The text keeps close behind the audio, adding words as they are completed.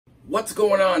What's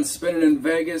going on, spinning in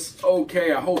Vegas?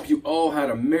 Okay, I hope you all had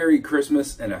a Merry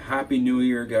Christmas and a Happy New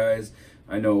Year, guys.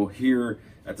 I know here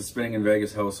at the Spinning in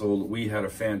Vegas household, we had a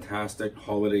fantastic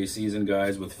holiday season,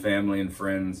 guys, with family and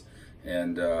friends,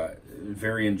 and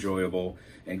very enjoyable.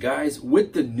 And guys,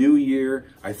 with the new year,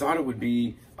 I thought it would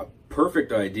be a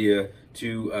perfect idea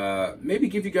to maybe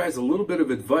give you guys a little bit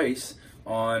of advice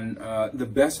on the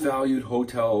best valued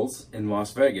hotels in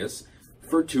Las Vegas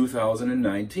for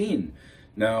 2019.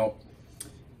 Now,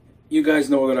 you guys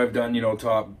know that I've done,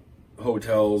 top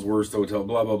hotels, worst hotel,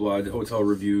 blah, blah, blah, hotel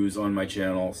reviews on my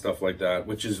channel, stuff like that,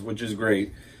 which is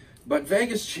great. But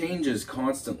Vegas changes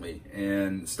constantly,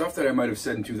 and stuff that I might have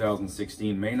said in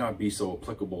 2016 may not be so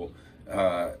applicable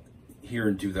here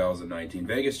in 2019.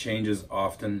 Vegas changes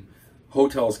often.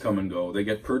 Hotels come and go. They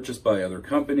get purchased by other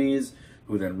companies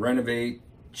who then renovate,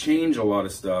 change a lot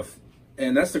of stuff.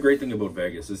 And that's the great thing about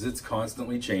Vegas, is it's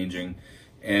constantly changing,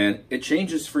 and it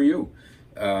changes for you.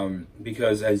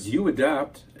 Because as you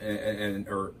adapt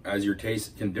or as your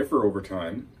taste can differ over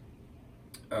time,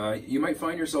 you might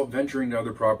find yourself venturing to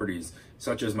other properties,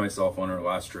 such as myself on our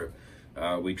last trip.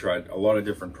 We tried a lot of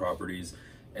different properties,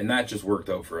 and that just worked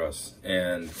out for us.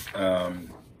 And,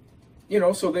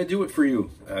 so they do it for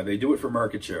you. They do it for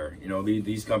market share.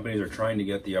 These companies are trying to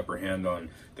get the upper hand on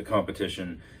the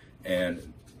competition,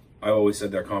 and I always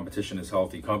said that competition is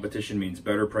healthy. Competition means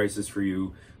better prices for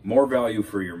you, more value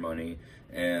for your money,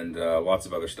 and lots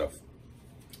of other stuff.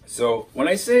 So when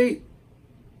I say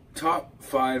top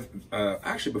 5,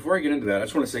 actually before I get into that, I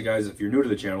just want to say, guys, if you're new to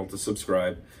the channel, to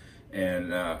subscribe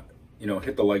and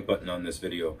hit the like button on this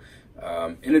video.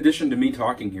 In addition to me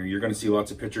talking here, you're going to see lots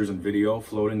of pictures and video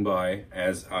floating by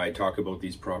as I talk about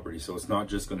these properties. So it's not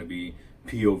just going to be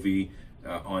POV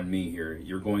on me here.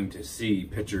 You're going to see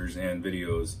pictures and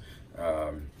videos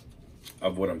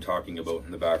of what I'm talking about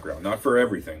in the background. Not for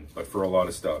everything, but for a lot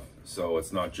of stuff. So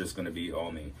it's not just going to be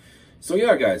all me. So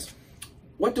yeah, guys,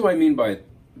 what do I mean by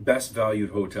best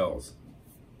valued hotels?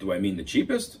 Do I mean the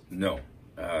cheapest? No.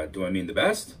 Do I mean the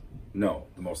best? No.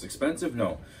 The most expensive?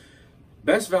 No.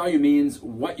 Best value means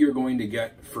what you're going to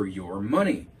get for your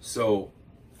money. So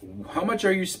how much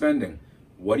are you spending?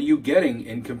 What are you getting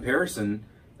in comparison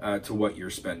to what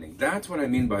you're spending? That's what I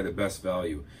mean by the best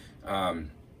value.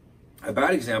 A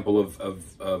bad example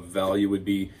of value would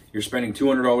be you're spending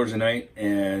 $200 a night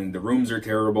and the rooms are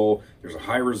terrible. There's a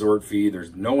high resort fee.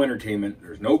 There's no entertainment.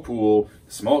 There's no pool,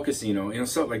 small casino,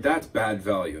 stuff like that's bad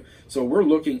value. So we're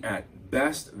looking at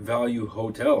best value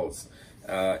hotels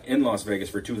in Las Vegas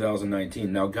for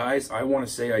 2019. Now, guys, I want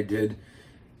to say I did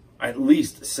at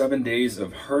least 7 days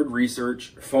of hard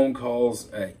research, phone calls,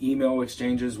 email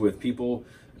exchanges with people,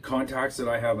 contacts that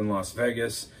I have in Las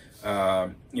Vegas,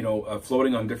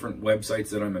 floating on different websites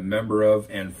that I'm a member of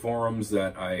and forums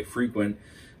that I frequent.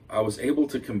 I was able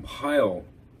to compile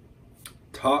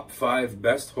top 5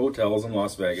 best hotels in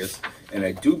Las Vegas, and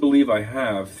I do believe I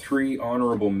have 3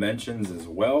 honorable mentions as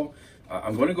well.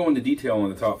 I'm going to go into detail on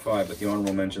the top 5, but the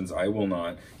honorable mentions I will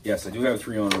not. Yes, I do have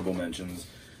 3 honorable mentions,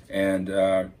 and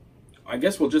I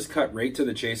guess we'll just cut right to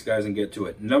the chase, guys, and get to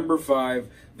it. Number 5,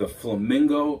 the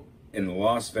Flamingo in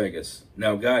Las Vegas.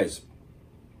 Now, guys,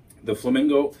 the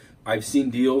Flamingo, I've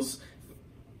seen deals.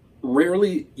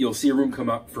 Rarely you'll see a room come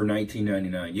up for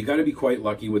 $19.99. You got to be quite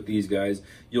lucky with these guys.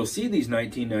 You'll see these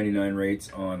 $19.99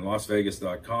 rates on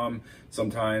LasVegas.com,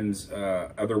 sometimes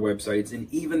other websites,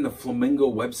 and even the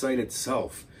Flamingo website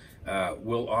itself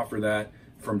will offer that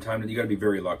from time to time. You got to be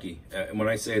very lucky. And when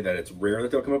I say that it's rare that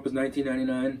they'll come up with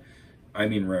 $19.99, I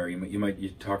mean rare.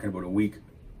 You're talking about a week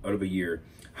out of a year.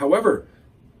 However,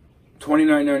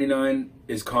 $29.99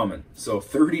 is common. So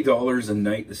 $30 a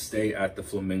night to stay at the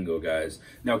Flamingo, guys.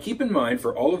 Now keep in mind,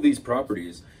 for all of these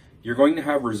properties, you're going to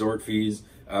have resort fees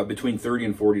between $30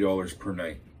 and $40 per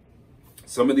night.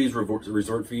 Some of these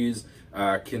resort fees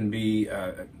can be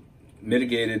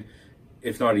mitigated,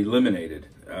 if not eliminated,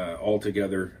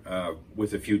 altogether,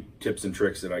 with a few tips and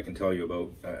tricks that I can tell you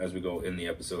about as we go in the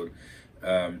episode.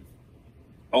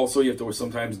 Also, you have to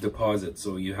sometimes deposit,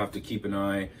 so you have to keep an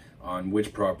eye on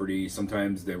which property.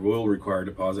 Sometimes they will require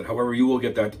deposit. However, you will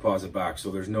get that deposit back, so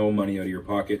there's no money out of your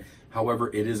pocket. However,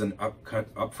 it is an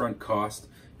upfront cost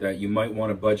that you might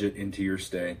want to budget into your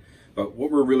stay. But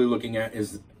what we're really looking at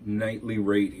is nightly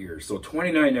rate here. So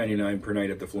 $29.99 per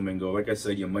night at the Flamingo. Like I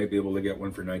said, you might be able to get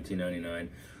one for $19.99.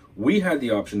 We had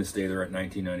the option to stay there at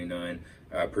 $19.99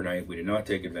 per night. We did not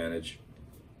take advantage,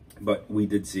 but we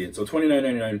did see it. So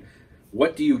 $29.99.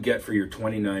 What do you get for your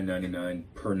 $29.99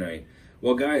 per night?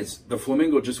 Well, guys, the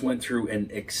Flamingo just went through an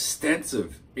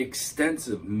extensive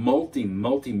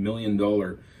multi-million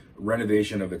dollar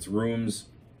renovation of its rooms.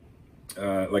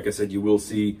 Like I said, you will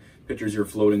see pictures you're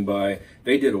floating by.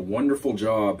 They did a wonderful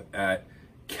job at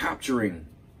capturing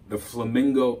the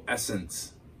flamingo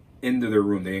essence into their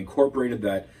room. They incorporated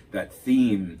that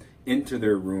theme into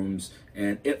their rooms,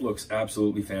 and it looks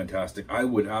absolutely fantastic. I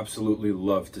would absolutely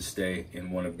love to stay in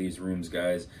one of these rooms,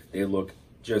 guys. They look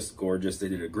just gorgeous. They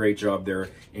did a great job there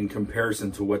in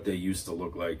comparison to what they used to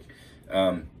look like.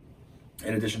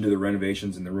 In addition to the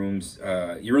renovations in the rooms,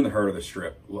 you're in the heart of the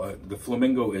Strip. The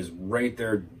Flamingo is right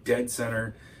there, dead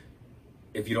center.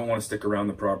 If you don't want to stick around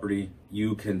the property,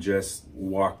 you can just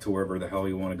walk to wherever the hell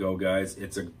you want to go, guys.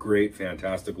 It's a great,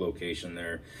 fantastic location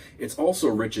there. It's also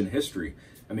rich in history.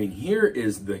 I mean, here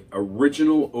is the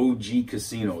original OG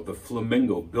casino, the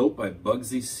Flamingo, built by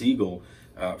Bugsy Siegel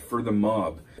for the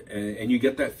mob. And you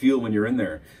get that feel when you're in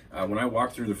there. When I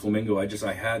walked through the Flamingo,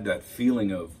 I had that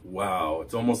feeling of, wow,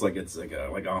 it's almost like it's like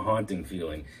a haunting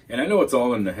feeling. And I know it's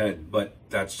all in the head, but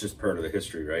that's just part of the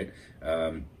history,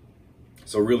 right?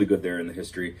 So really good there in the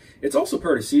history. It's also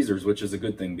part of Caesars, which is a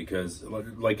good thing because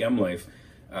like M Life,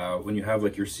 when you have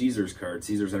like your Caesars card,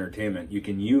 Caesars Entertainment, you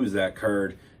can use that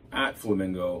card at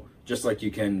Flamingo, just like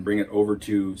you can bring it over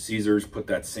to Caesars, put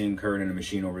that same card in a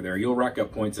machine over there. You'll rack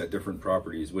up points at different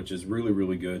properties, which is really,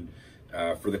 really good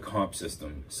for the comp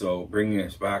system. So bringing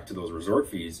us back to those resort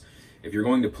fees, if you're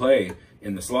going to play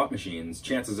in the slot machines,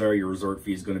 chances are your resort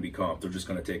fee is going to be comp. They're just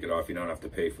going to take it off. You don't have to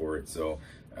pay for it. So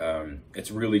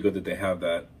it's really good that they have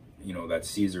that, you know, that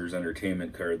Caesars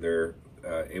Entertainment card there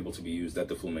able to be used at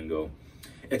the Flamingo.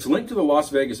 It's linked to the Las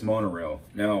Vegas monorail.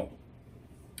 Now,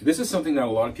 this is something that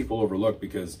a lot of people overlook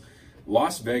because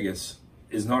Las Vegas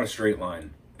is not a straight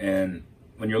line. And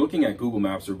when you're looking at Google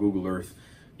Maps or Google Earth,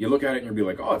 you look at it and you'll be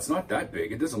like, oh, it's not that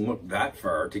big. It doesn't look that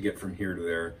far to get from here to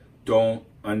there. Don't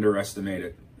underestimate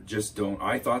it. Just don't.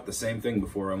 I thought the same thing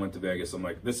before I went to Vegas. I'm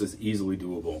like, this is easily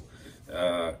doable.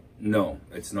 No,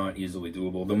 it's not easily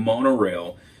doable. The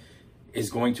monorail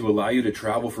is going to allow you to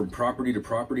travel from property to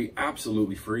property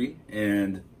absolutely free.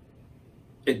 And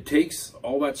it takes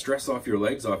all that stress off your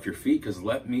legs, off your feet, because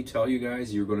let me tell you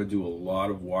guys, you're going to do a lot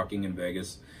of walking in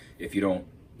Vegas if you don't,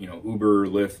 you know, Uber,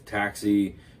 Lyft,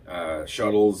 taxi,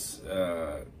 shuttles,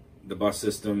 the bus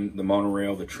system, the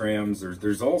monorail, the trams.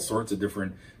 There's all sorts of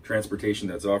different transportation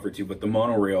that's offered to you, but the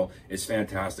monorail is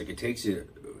fantastic. It takes you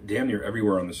damn near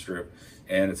everywhere on the Strip,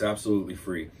 and it's absolutely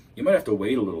free. You might have to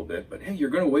wait a little bit, but hey, you're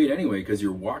going to wait anyway because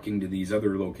you're walking to these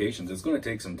other locations. It's going to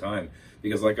take some time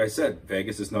because, like I said,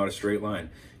 Vegas is not a straight line.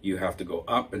 You have to go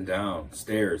up and down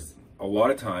stairs. A lot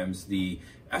of times, the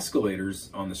escalators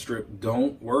on the Strip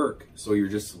don't work, so you're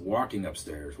just walking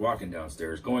upstairs, walking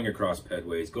downstairs, going across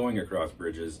pedways, going across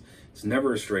bridges. It's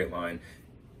never a straight line.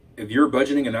 If you're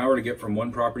budgeting an hour to get from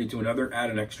one property to another, add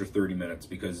an extra 30 minutes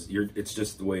because it's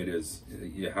just the way it is.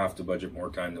 You have to budget more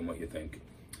time than what you think.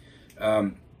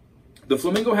 The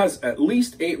Flamingo has at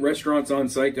least 8 restaurants on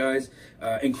site, guys,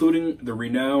 including the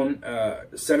renowned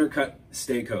Center Cut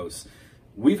Steakhouse.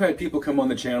 We've had people come on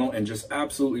the channel and just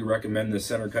absolutely recommend the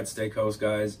Center Cut Steakhouse,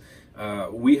 guys.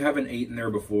 We haven't eaten there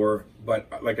before,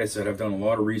 but like I said, I've done a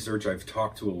lot of research. I've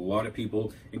talked to a lot of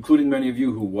people, including many of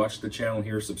you who watch the channel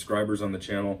here, subscribers on the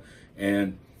channel,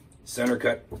 and Center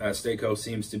Cut Steakhouse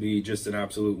seems to be just an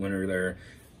absolute winner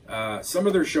there. Some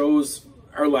of their shows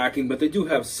are lacking, but they do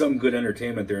have some good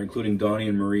entertainment there, including Donnie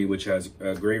and Marie, which has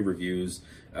great reviews.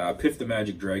 Piff the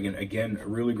Magic Dragon, again,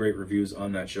 really great reviews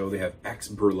on that show. They have X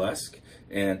Burlesque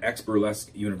and X Burlesque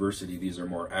University. These are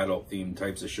more adult-themed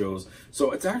types of shows.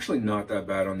 So it's actually not that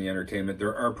bad on the entertainment.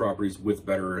 There are properties with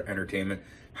better entertainment.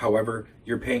 However,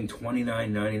 you're paying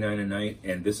 $29.99 a night,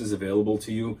 and this is available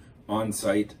to you on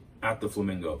site at the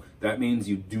Flamingo. That means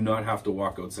you do not have to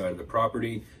walk outside of the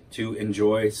property to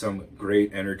enjoy some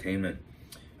great entertainment.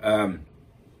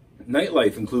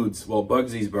 Nightlife includes, well,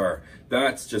 Bugsy's Bar.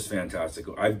 That's just fantastic.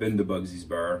 I've been to Bugsy's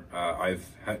Bar. I've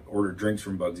ordered drinks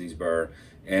from Bugsy's Bar,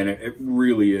 and it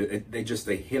really,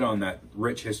 they hit on that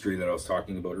rich history that I was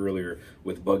talking about earlier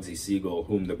with Bugsy Siegel,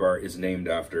 whom the bar is named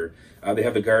after. They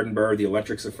have the Garden Bar, the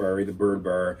Electric Safari, the Bird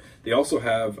Bar. They also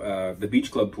have the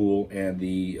Beach Club pool and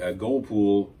the Goal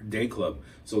Pool Day Club.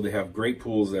 So they have great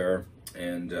pools there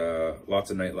and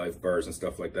lots of nightlife bars and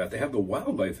stuff like that. They have the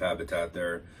wildlife habitat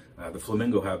there, the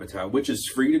Flamingo habitat, which is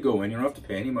free to go in. You don't have to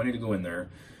pay any money to go in there.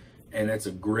 And it's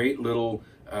a great little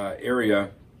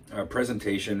area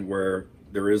presentation where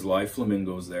there is live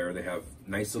flamingos there. They have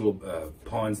nice little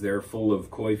ponds there full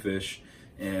of koi fish,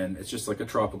 and it's just like a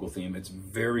tropical theme. It's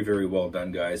very, very well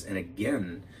done, guys. And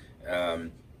again,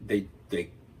 they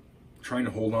trying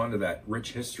to hold on to that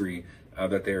rich history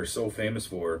that they are so famous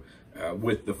for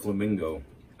with the Flamingo.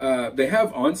 They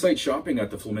have on-site shopping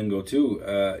at the Flamingo too.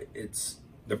 It's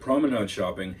the promenade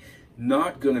shopping.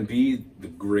 Not going to be the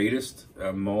greatest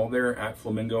mall there at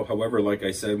Flamingo. However, like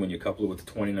I said, when you couple it with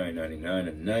 $29.99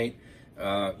 a night,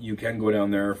 you can go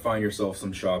down there, find yourself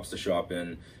some shops to shop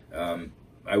in.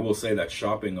 I will say that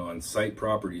shopping on site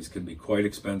properties can be quite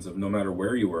expensive no matter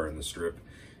where you are in the Strip.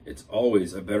 It's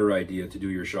always a better idea to do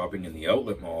your shopping in the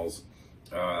outlet malls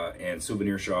and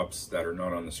souvenir shops that are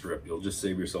not on the Strip. You'll just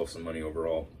save yourself some money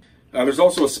overall. There's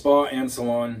also a spa and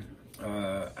salon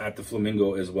at the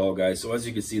Flamingo as well, guys. So as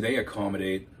you can see, they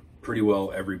accommodate pretty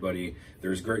well everybody.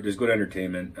 There's good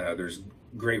entertainment. There's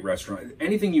great restaurant.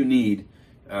 Anything you need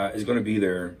is going to be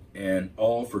there, and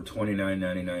all for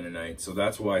 $29.99 a night. So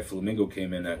that's why Flamingo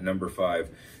came in at number 5,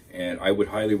 and I would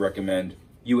highly recommend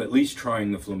you at least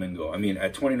trying the Flamingo. I mean,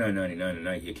 at $29.99 a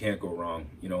night, you can't go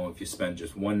wrong. You know, if you spend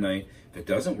just one night, if it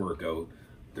doesn't work out,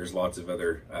 there's lots of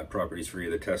other properties for you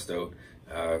to test out,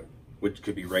 which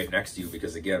could be right next to you,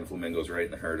 because again, Flamingo's right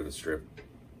in the heart of the Strip.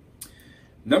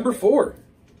 Number 4,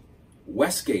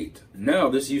 Westgate. Now,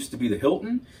 this used to be the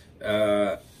Hilton.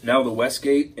 Now the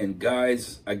Westgate, and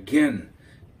guys, again,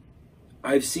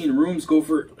 I've seen rooms go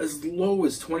for as low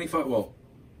as $25. Well,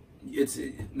 it's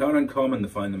not uncommon to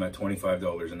find them at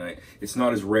 $25 a night. It's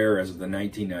not as rare as the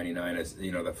 $19.99, as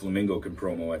you know, the Flamingo can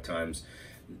promo at times.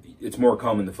 It's more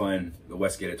common to find the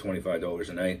Westgate at $25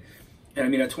 a night. And I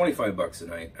mean, at 25 bucks a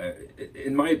night,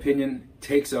 in my opinion,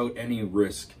 takes out any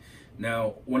risk.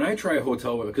 Now, when I try a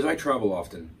hotel, because I travel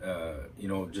often, you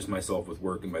know, just myself with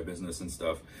work and my business and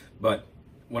stuff, but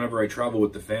whenever I travel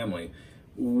with the family,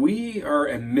 we are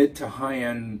a mid to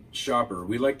high-end shopper.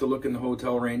 We like to look in the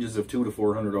hotel ranges of $200 to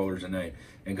 $400 a night.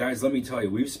 And guys, let me tell you,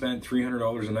 we've spent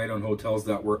 $300 a night on hotels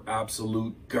that were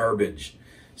absolute garbage.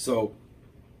 So,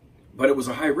 but it was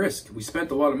a high risk. We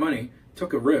spent a lot of money,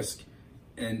 took a risk,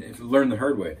 and learned the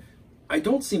hard way. I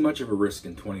don't see much of a risk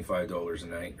in $25 a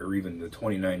night, or even the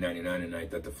 $29.99 a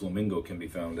night that the Flamingo can be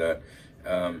found at.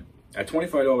 At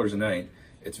 $25 a night,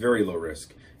 it's very low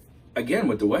risk. Again,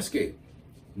 with the Westgate,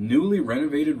 newly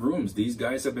renovated rooms. These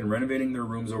guys have been renovating their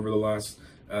rooms over the last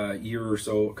year or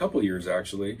so, a couple years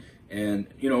actually, and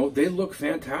you know, they look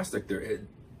fantastic.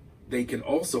 They can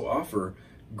also offer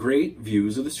great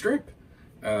views of the Strip.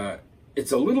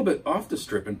 It's a little bit off the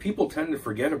Strip, and people tend to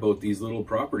forget about these little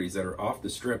properties that are off the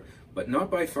Strip, but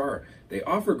not by far. They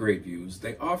offer great views.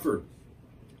 They offer,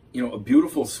 you know,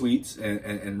 beautiful suites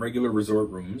and regular resort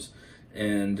rooms.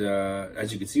 And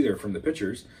as you can see there from the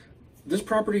pictures, this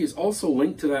property is also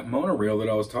linked to that monorail that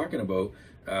I was talking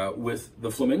about with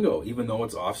the Flamingo, even though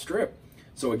it's off Strip.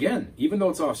 So again, even though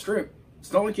it's off Strip,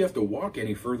 it's not like you have to walk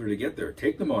any further to get there.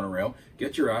 Take the monorail,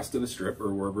 get your ass to the Strip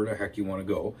or wherever the heck you want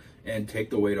to go, and take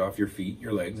the weight off your feet,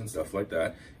 your legs, and stuff like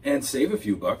that, and save a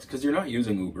few bucks, because you're not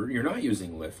using Uber, you're not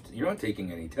using Lyft, you're not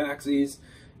taking any taxis.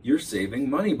 You're saving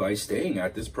money by staying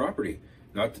at this property.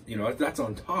 Not, you know, that's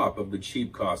on top of the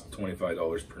cheap cost of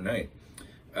 $25 per night.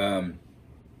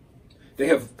 They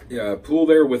have a pool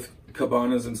there with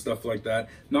cabanas and stuff like that.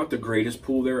 Not the greatest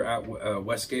pool there at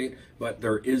Westgate, but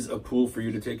there is a pool for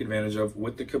you to take advantage of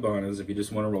with the cabanas if you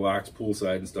just want to relax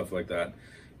poolside and stuff like that.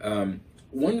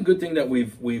 One good thing that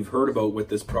we've heard about with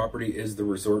this property is the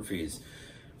resort fees.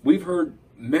 We've heard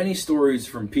many stories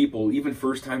from people, even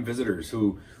first-time visitors,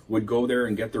 who would go there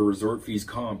and get their resort fees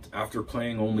comped after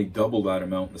playing only double that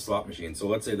amount in the slot machine. So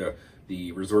let's say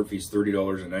the resort fee is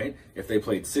 $30 a night. If they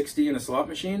played 60 in a slot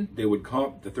machine, they would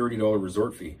comp the $30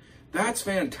 resort fee. That's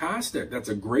fantastic. That's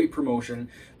a great promotion.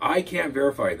 I can't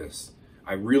verify this.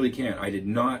 I really can't. I did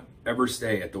not ever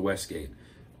stay at the Westgate.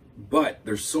 But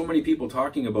there's so many people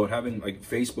talking about having like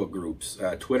Facebook groups,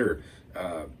 Twitter,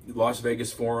 Las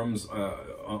Vegas forums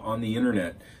on the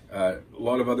internet. A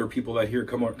lot of other people that here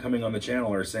coming on the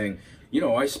channel are saying, you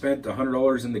know, I spent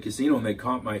 $100 in the casino and they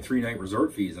comped my 3-night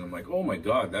resort fees. And I'm like, oh my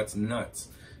God, that's nuts.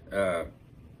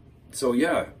 So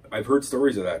yeah, I've heard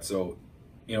stories of that. So,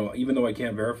 you know, even though I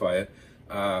can't verify it,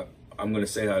 I'm going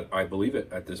to say that I believe it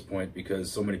at this point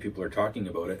because so many people are talking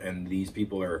about it, and these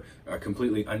people are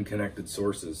completely unconnected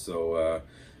sources. So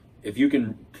if you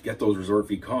can get those resort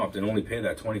fee comped and only pay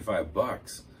that 25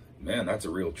 bucks, man, that's a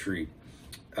real treat.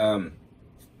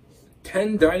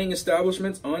 10 dining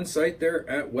establishments on site there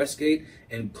at Westgate,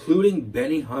 including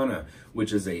Benihana,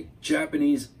 which is a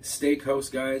Japanese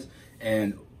steakhouse, guys.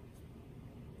 And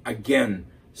again,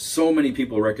 so many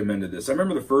people recommended this. I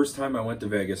remember the first time I went to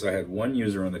Vegas, I had one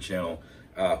user on the channel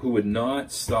who would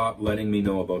not stop letting me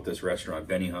know about this restaurant,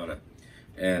 Benihana.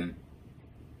 And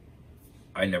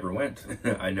I never went.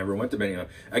 I never went to Benihana.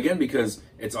 Again, because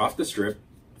it's off the Strip.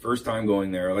 First time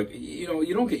going there. Like, you know,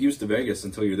 you don't get used to Vegas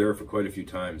until you're there for quite a few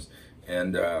times.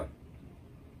 And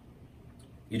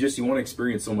you want to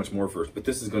experience so much more first. But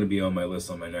this is going to be on my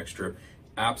list on my next trip.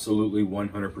 absolutely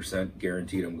 100%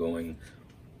 guaranteed I'm going.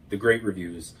 The great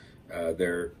reviews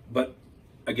there. But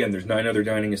again, there's 9 other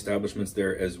dining establishments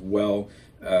there as well,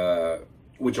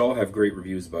 which all have great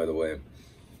reviews, by the way.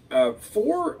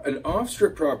 For an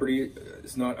off-strip property,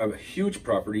 it's not a huge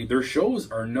property, their shows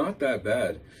are not that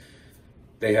bad.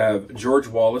 They have George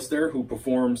Wallace there, who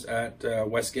performs at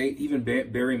Westgate. Even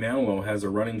Barry Manilow has a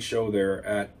running show there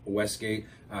at Westgate.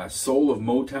 Soul of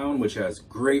Motown, which has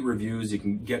great reviews. You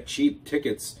can get cheap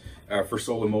tickets for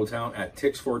Soul of Motown at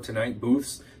Tix for Tonight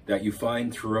booths that you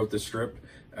find throughout the Strip.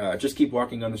 Just keep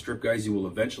walking on the Strip, guys. You will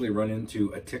eventually run into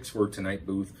a Tix for Tonight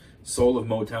booth. Soul of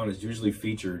Motown is usually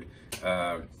featured,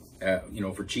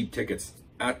 for cheap tickets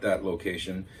at that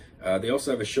location. They also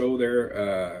have a show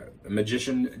there,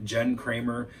 magician Jen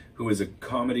Kramer, who is a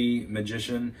comedy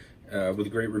magician with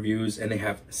great reviews, and they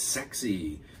have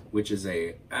Sexy, which is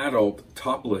a adult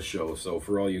topless show. So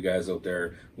for all you guys out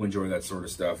there who enjoy that sort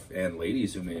of stuff, and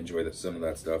ladies who may enjoy some of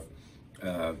that stuff,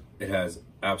 it has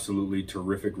absolutely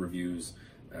terrific reviews.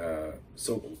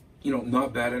 So,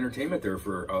 not bad entertainment there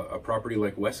for a property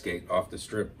like Westgate off the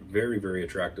Strip. Very, very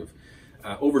attractive.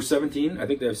 Over 17, I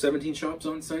think they have 17 shops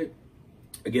on site.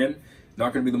 Again,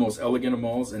 not going to be the most elegant of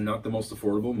malls and not the most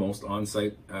affordable. Most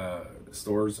on-site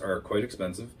stores are quite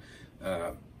expensive.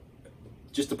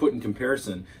 Just to put in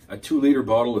comparison, a 2-liter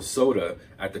bottle of soda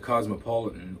at the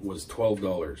Cosmopolitan was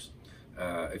 $12.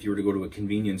 If you were to go to a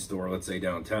convenience store, let's say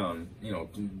downtown,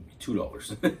 $2.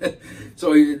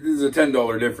 So there's a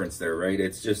 $10 difference there, right?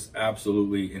 It's just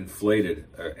absolutely inflated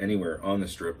anywhere on the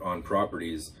Strip, on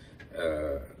properties,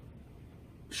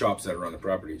 shops that are on the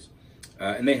properties.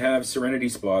 And they have Serenity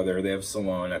Spa there. They have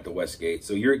salon at the Westgate.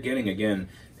 So you're getting, again,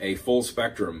 a full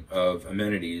spectrum of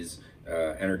amenities,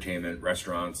 entertainment,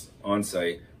 restaurants,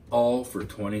 on-site, all for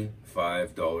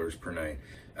 $25 per night.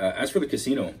 As for the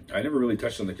casino, I never really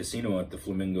touched on the casino at the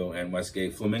Flamingo and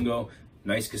Westgate. Flamingo,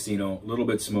 nice casino, a little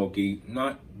bit smoky,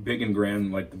 not big and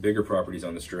grand like the bigger properties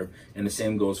on the Strip. And the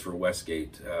same goes for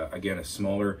Westgate. Again, a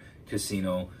smaller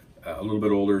casino, a little bit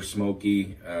older,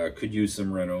 smoky, could use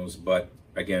some renos, but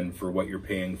again, for what you're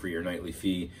paying for your nightly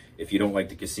fee, if you don't like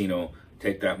the casino,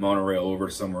 take that monorail over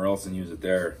to somewhere else and use it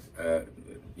there.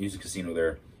 Use a casino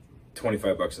there.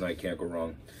 25 bucks a night, can't go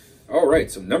wrong. All right,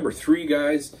 so number 3,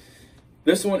 guys.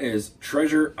 This one is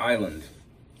Treasure Island.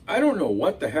 I don't know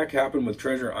what the heck happened with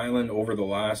Treasure Island over the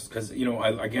last, because,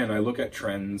 I look at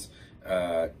trends.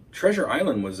 Treasure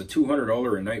Island was a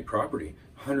 $200 a night property,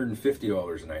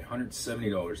 $150 a night,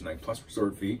 $170 a night, plus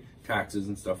resort fee, taxes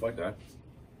and stuff like that.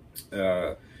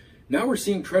 Now we're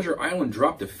seeing Treasure Island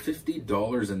drop to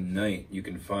 $50 a night. You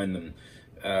can find them.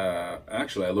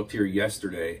 Actually, I looked here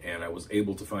yesterday and I was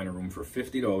able to find a room for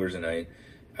 $50 a night.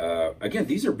 Again,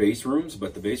 these are base rooms,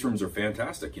 but the base rooms are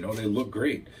fantastic. They look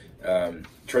great.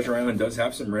 Treasure Island does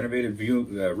have some renovated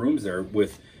rooms there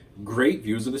with great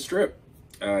views of the Strip.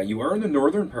 You are in the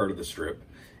northern part of the Strip,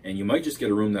 and you might just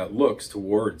get a room that looks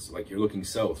towards, like you're looking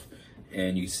south,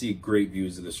 and you see great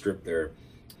views of the Strip there.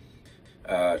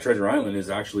 Treasure Island is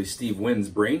actually Steve Wynn's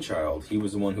brainchild. He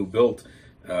was the one who built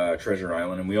Treasure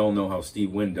Island, and we all know how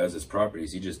Steve Wynn does his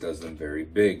properties. He just does them very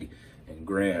big and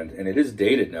grand, and it is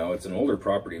dated now. It's an older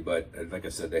property, but like I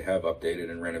said, they have updated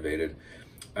and renovated.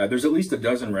 There's at least a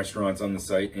dozen restaurants on the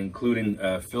site, including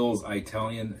Phil's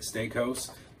Italian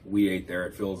Steakhouse. We ate there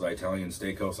at Phil's Italian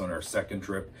Steakhouse on our second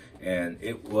trip, and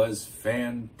it was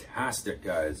fantastic,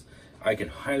 guys. I can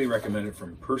highly recommend it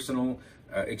from personal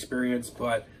experience,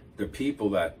 but the people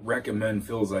that recommend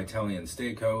Phil's Italian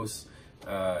Steakhouse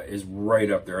is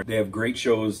right up there. They have great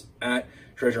shows at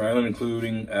Treasure Island,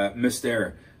 including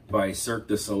Mystère by Cirque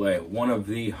du Soleil, one of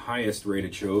the highest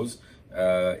rated shows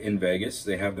in Vegas.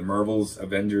 They have the Marvel's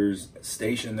Avengers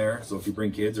station there, so if you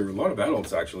bring kids, or a lot of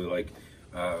adults actually like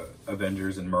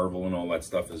Avengers and Marvel and all that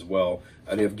stuff as well.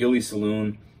 They have Gilly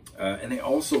Saloon, and they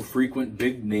also frequent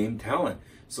big name talent.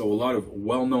 So a lot of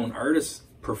well-known artists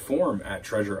perform at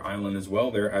Treasure Island as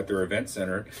well. They're at their event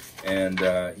center, and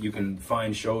you can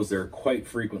find shows there quite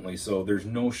frequently, so there's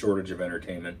no shortage of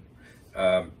entertainment.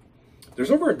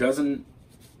 There's over a dozen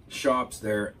shops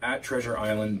there at Treasure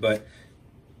Island, but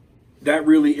that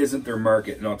really isn't their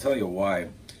market, and I'll tell you why.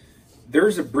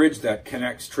 There's a bridge that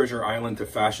connects Treasure Island to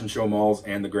Fashion Show Malls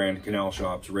and the Grand Canal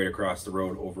shops right across the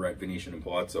road over at Venetian and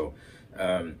Palazzo.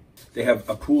 They have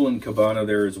a pool and cabana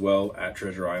there as well at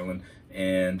Treasure Island,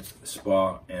 and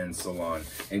spa and salon.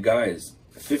 And guys,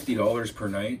 $50 per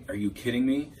night? Are you kidding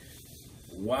me?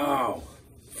 Wow.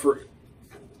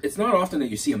 It's not often that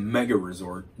you see a mega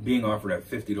resort being offered at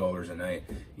 $50 a night.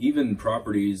 Even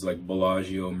properties like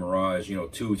Bellagio, Mirage,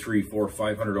 $200, $300,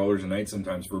 $400, $500 a night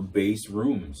sometimes for base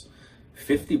rooms.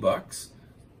 $50?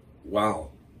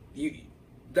 Wow.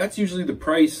 that's usually the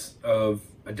price of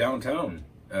a downtown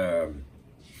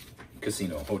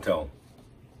casino, hotel.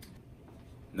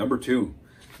 Number 2,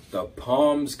 the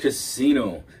Palms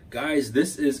Casino. Guys,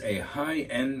 this is a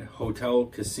high-end hotel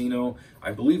casino.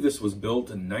 I believe this was built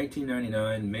in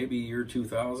 1999, maybe year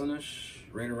 2000-ish,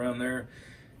 right around there.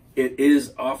 It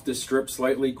is off the strip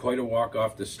slightly, quite a walk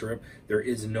off the strip. There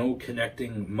is no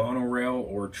connecting monorail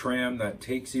or tram that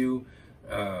takes you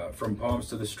from Palms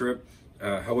to the strip.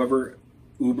 However,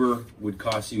 Uber would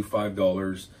cost you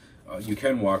 $5. You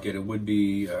can walk it. It would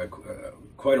be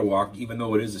quite a walk, even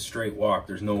though it is a straight walk.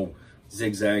 There's no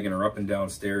zigzagging or up and down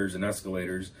stairs and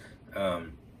escalators.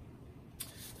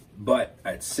 But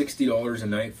at $60 a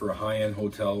night for a high-end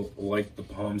hotel like the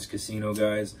Palms Casino,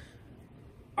 guys,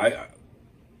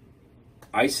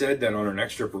 I said that on our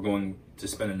next trip we're going to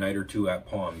spend a night or two at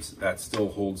Palms. That still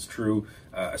holds true,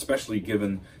 especially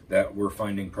given that we're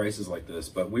finding prices like this.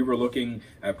 But we were looking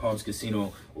at Palms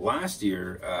Casino last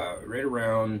year, right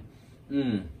around,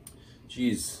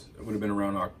 geez, it would have been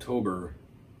around October,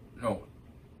 no,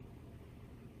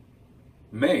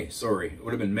 May, sorry. It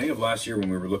would have been May of last year when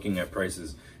we were looking at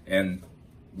prices, and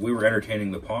we were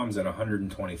entertaining the Palms at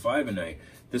 $125 a night.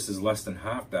 This is less than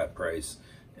half that price,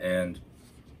 and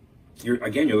you're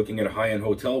looking at a high-end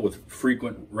hotel with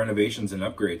frequent renovations and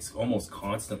upgrades almost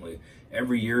constantly.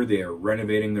 Every year they are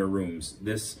renovating their rooms.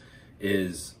 This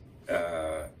is,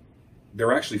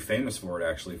 they're actually famous for it,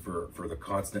 actually, for the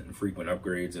constant and frequent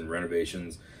upgrades and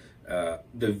renovations.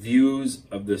 The views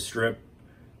of the strip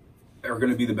are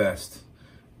going to be the best.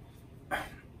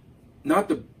 Not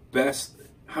the best,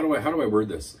 how do I word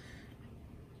this?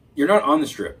 You're not on the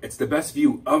strip. It's the best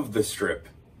view of the strip.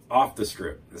 Off the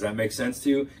strip. Does that make sense to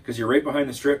you? Because you're right behind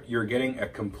the strip, you're getting a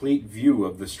complete view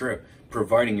of the strip,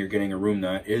 providing you're getting a room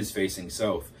that is facing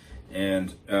south.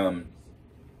 And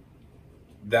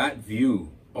that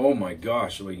view, oh my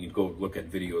gosh, well, you can go look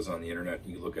at videos on the internet,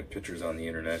 you can look at pictures on the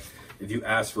internet. If you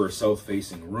ask for a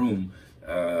south-facing room,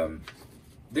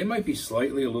 they might be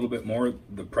slightly a little bit more.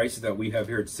 The prices that we have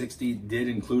here at $60 did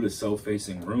include a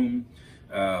south-facing room,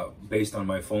 based on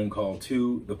my phone call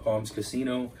to the Palms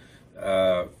Casino.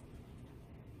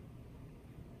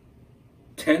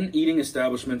 10 eating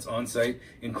establishments on site,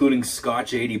 including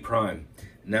Scotch 80 Prime.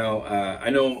 Now, I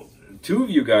know 2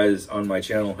 of you guys on my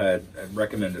channel had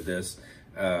recommended this.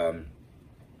 I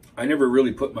never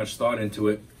really put much thought into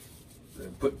it,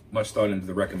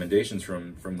 the recommendations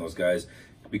from those guys,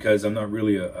 because I'm not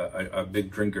really a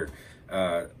big drinker.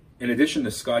 In addition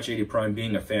to Scotch 80 Prime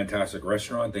being a fantastic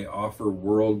restaurant, they offer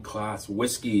world-class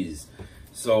whiskeys.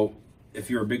 So if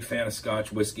you're a big fan of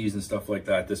Scotch whiskeys and stuff like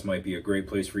that, this might be a great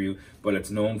place for you. But it's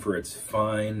known for its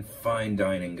fine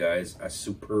dining, guys. A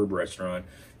superb restaurant.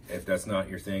 If that's not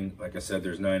your thing, like I said,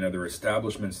 there's 9 other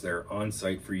establishments there on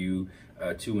site for you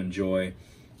to enjoy.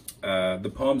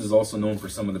 The Palms is also known for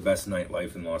some of the best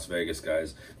nightlife in Las Vegas,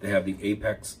 guys. They have the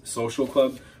Apex Social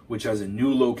Club, which has a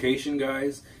new location,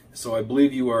 guys. So I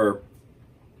believe you are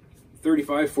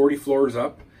 35, 40 floors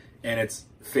up, and it's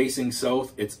facing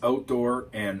south, it's outdoor,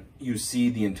 and you see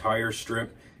the entire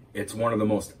strip. It's one of the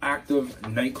most active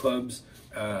nightclubs,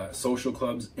 social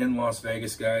clubs in Las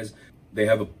Vegas, guys. They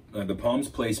have the Palms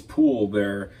Place pool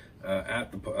there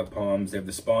at the Palms. They have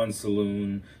the Spa and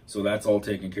Saloon, so that's all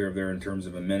taken care of there in terms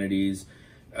of amenities.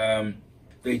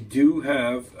 They do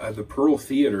have the Pearl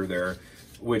Theater there,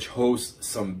 which hosts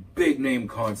some big name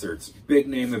concerts, big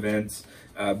name events.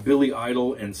 Billy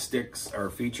Idol and Styx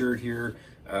are featured here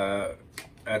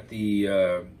at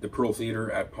the Pearl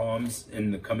Theater at Palms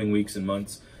in the coming weeks and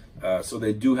months. So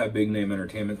they do have big name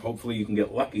entertainment. Hopefully you can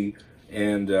get lucky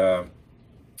and,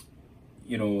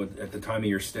 you know, at the time of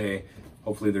your stay,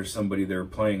 hopefully there's somebody there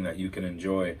playing that you can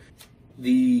enjoy.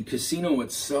 The casino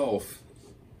itself,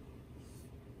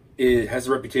 it has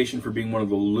a reputation for being one of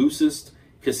the loosest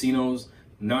casinos,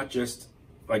 not just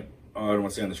like, I don't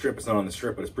want to say on the strip, it's not on the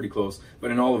strip, but it's pretty close,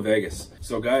 but in all of Vegas.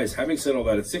 So guys, having said all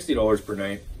that, it's $60 per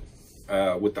night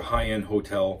with the high-end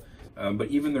hotel, but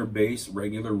even their base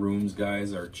regular rooms,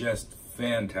 guys, are just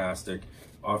fantastic.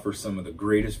 Offer some of the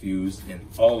greatest views in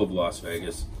all of Las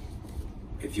Vegas.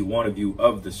 If you want a view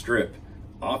of the strip,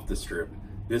 off the strip,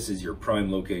 this is your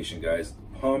prime location, guys.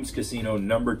 Palms Casino,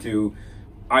 number 2.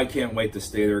 I can't wait to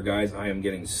stay there, guys. I am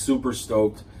getting super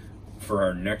stoked for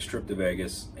our next trip to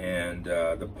Vegas, and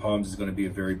the Palms is going to be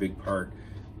a very big part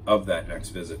of that next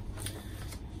visit.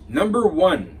 Number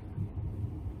 1,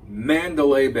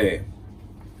 Mandalay Bay.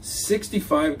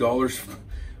 $65.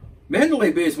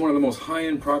 Mandalay Bay is one of the most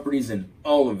high-end properties in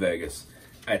all of Vegas.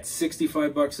 At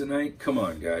 $65 a night, come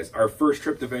on, guys. Our first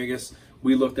trip to Vegas,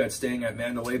 we looked at staying at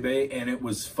Mandalay Bay, and it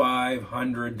was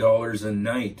 $500 a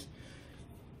night.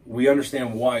 we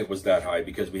understand why it was that high,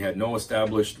 because we had no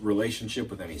established relationship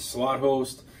with any slot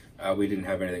host. We didn't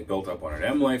have anything built up on an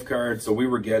M Life card, so we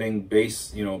were getting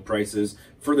base, prices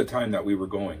for the time that we were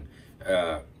going.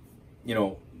 There's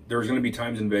going to be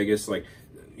times in Vegas, like,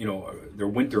 their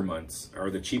winter months are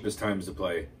the cheapest times to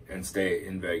play and stay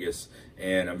in Vegas.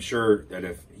 And I'm sure that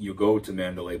if you go to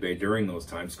Mandalay Bay during those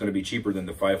times, it's going to be cheaper than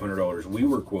the $500 we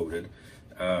were quoted.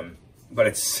 But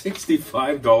it's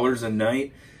 $65 a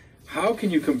night. How can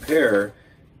you compare?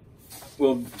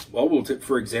 Well, we'll take,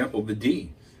 for example, the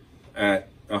D at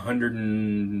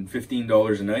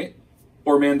 $115 a night,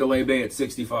 or Mandalay Bay at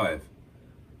 $65.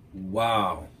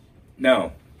 Wow.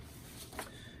 Now,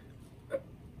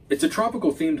 it's a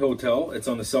tropical themed hotel. It's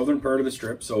on the southern part of the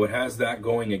Strip, so it has that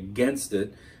going against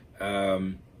it.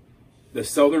 The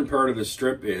southern part of the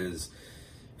Strip is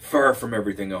far from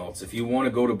everything else. If you want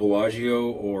to go to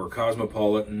Bellagio or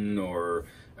Cosmopolitan or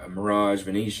Mirage,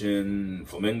 Venetian,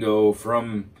 Flamingo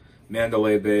from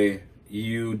Mandalay Bay,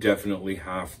 you definitely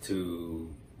have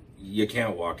to, you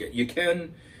can't walk it. You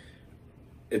can,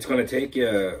 it's going to take you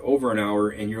over an hour,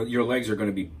 and your legs are going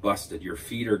to be busted. Your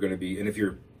feet are going to be, and if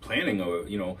you're planning,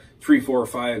 3, 4,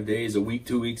 5 days, a week,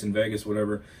 2 weeks in Vegas,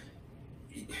 whatever,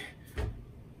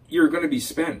 you're going to be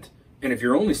spent. And if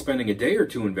you're only spending a day or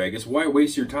two in Vegas, why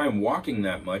waste your time walking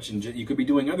that much? And you could be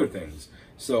doing other things.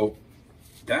 So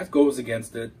that goes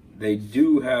against it. They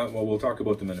do have, well, we'll talk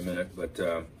about them in a minute, but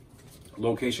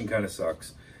location kind of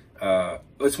sucks.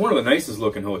 It's one of the nicest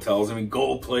looking hotels. I mean,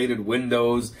 gold-plated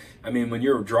windows. I mean, when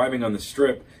you're driving on the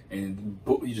Strip and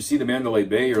you just see the Mandalay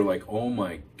Bay, you're like, oh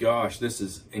my gosh, this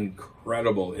is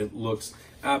incredible. It looks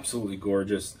absolutely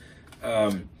gorgeous.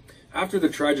 After the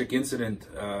tragic incident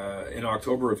in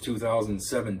October of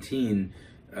 2017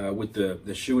 with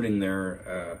the shooting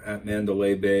there at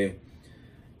Mandalay Bay,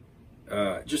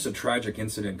 just a tragic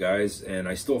incident, guys, and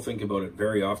I still think about it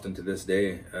very often to this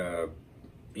day. I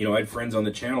had friends on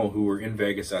the channel who were in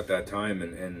Vegas at that time,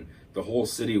 and the whole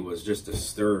city was just a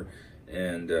stir.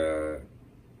 And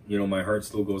my heart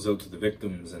still goes out to the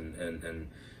victims and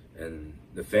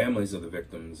the families of the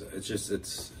victims. It's just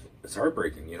it's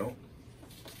heartbreaking,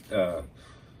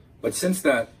 But since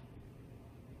that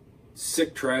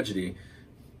sick tragedy,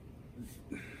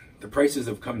 the prices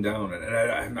have come down,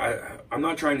 and I'm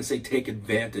not trying to say take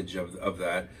advantage of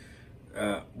that.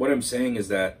 What I'm saying is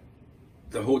that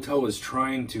the hotel is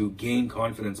trying to gain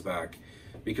confidence back,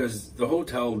 because the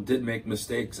hotel did make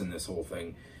mistakes in this whole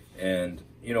thing, and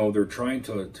they're trying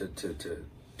to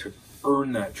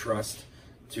earn that trust,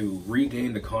 to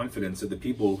regain the confidence of the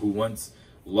people who once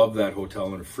loved that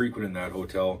hotel and frequented that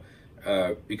hotel.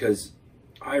 Because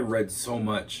I read so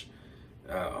much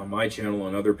on my channel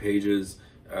and other pages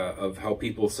of how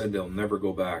people said they'll never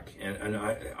go back, and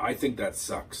I think that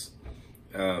sucks.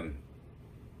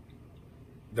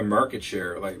 The market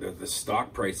share, like the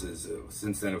stock prices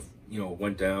since then have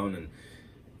went down, and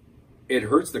it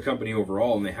hurts the company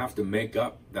overall, and they have to make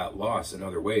up that loss in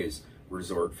other ways: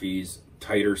 resort fees,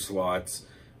 tighter slots,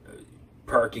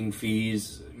 parking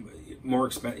fees, more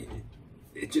expensive.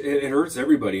 It hurts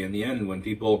everybody in the end when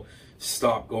people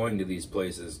stop going to these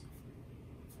places.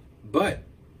 But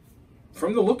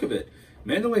from the look of it,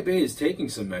 Mandalay Bay is taking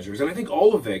some measures, and I think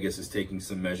all of Vegas is taking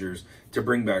some measures to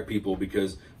bring back people,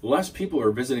 because less people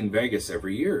are visiting Vegas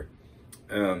every year.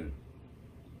 And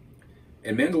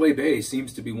Mandalay Bay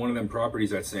seems to be one of them properties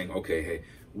that's saying, okay, hey,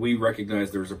 we recognize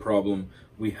there's a problem.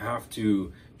 We have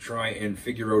to try and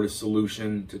figure out a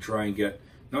solution to try and get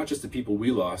not just the people we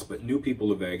lost, but new people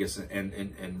to Vegas,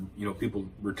 and people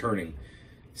returning.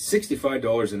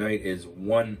 $65 a night is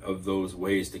one of those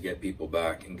ways to get people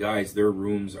back. And guys, their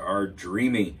rooms are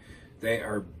dreamy. They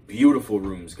are beautiful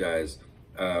rooms, guys.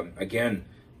 Again,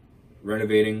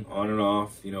 renovating on and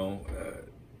off,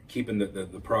 keeping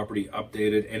the property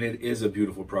updated, and it is a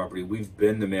beautiful property. We've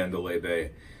been to Mandalay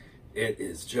Bay. It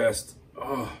is just,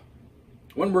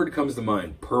 one word comes to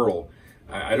mind: pearl.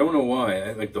 I don't know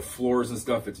why. Like the floors and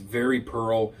stuff, it's very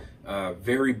pearl,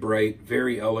 very bright,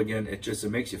 very elegant. It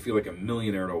makes you feel like a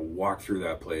millionaire to walk through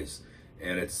that place.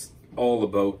 And it's all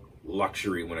about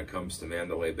luxury when it comes to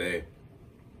Mandalay Bay.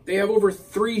 They have over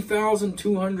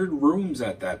 3,200 rooms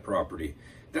at that property.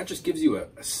 That just gives you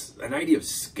an idea of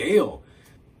scale.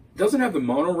 It doesn't have the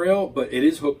monorail, but it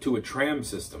is hooked to a tram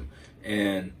system.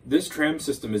 And this tram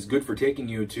system is good for taking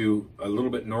you to a little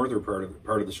bit northern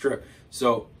part of the Strip.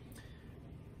 So,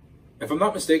 if I'm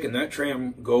not mistaken, that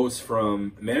tram goes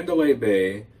from Mandalay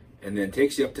Bay and then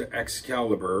takes you up to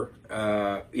Excalibur.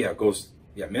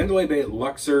 Mandalay Bay,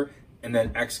 Luxor, and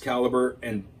then Excalibur,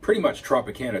 and pretty much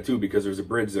Tropicana too, because there's a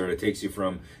bridge there that takes you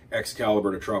from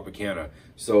Excalibur to Tropicana.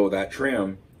 So that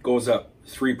tram goes up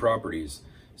 3 properties.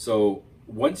 So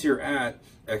once you're at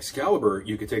Excalibur,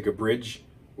 you could take a bridge,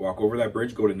 walk over that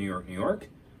bridge, go to New York, New York,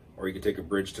 or you could take a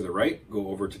bridge to the right, go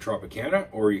over to Tropicana,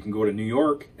 or you can go to New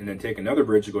York and then take another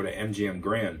bridge to go to MGM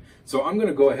Grand. So I'm going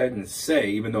to go ahead and say,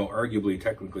 even though arguably,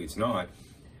 technically it's not,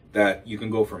 that you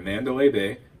can go from Mandalay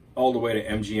Bay all the way to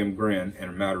MGM Grand in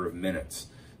a matter of minutes.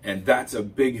 And that's a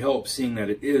big help, seeing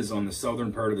that it is on the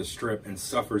southern part of the Strip and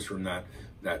suffers from that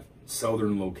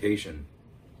southern location.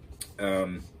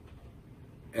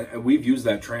 And we've used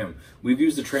that tram. We've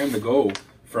used the tram to go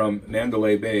from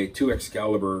Mandalay Bay to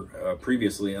Excalibur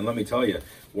previously, and let me tell you,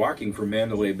 walking from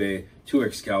Mandalay Bay to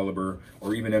Excalibur,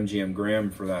 or even MGM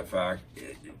Grand for that fact,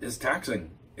 is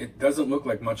taxing. It doesn't look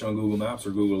like much on Google Maps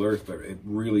or Google Earth, but it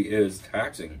really is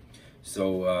taxing.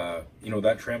 So, you know,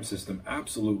 that tram system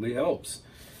absolutely helps.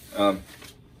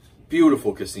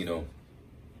 Beautiful casino.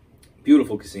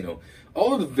 Beautiful casino.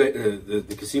 All of the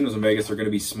casinos in Vegas are going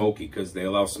to be smoky because they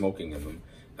allow smoking in them.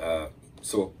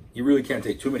 So you really can't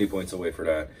take too many points away for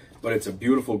that. But it's a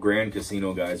beautiful grand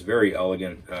casino, guys. Very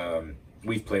elegant.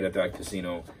 We've played at that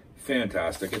casino.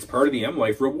 Fantastic. It's part of the M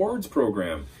Life Rewards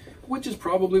program, which is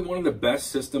probably one of the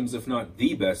best systems, if not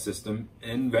the best system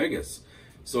in Vegas.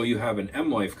 So you have an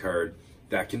M Life card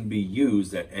that can be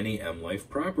used at any M Life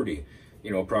property.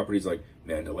 You know, properties like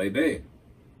Mandalay Bay,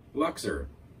 Luxor,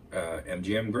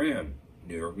 MGM Grand,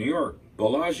 New York, New York,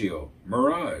 Bellagio,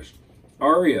 Mirage,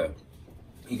 Aria.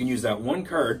 You can use that one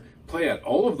card, play at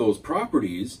all of those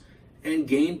properties, and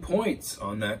gain points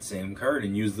on that same card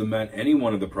and use them at any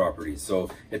one of the properties. So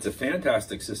it's a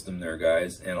fantastic system there,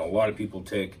 guys, and a lot of people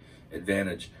take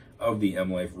advantage of the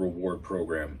M Life Reward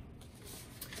program.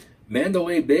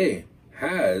 Mandalay Bay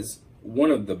has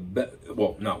one of the best,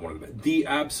 well, not one of the best, the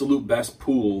absolute best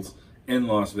pools in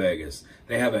Las Vegas.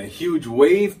 They have a huge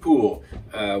wave pool,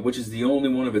 which is the only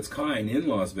one of its kind in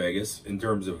Las Vegas in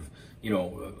terms of, you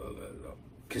know,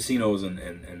 casinos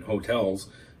and hotels.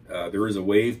 There is a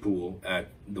wave pool at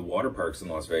the water parks in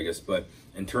Las Vegas, but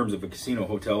in terms of a casino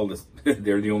hotel,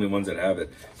 they're the only ones that have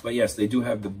it. But yes, they do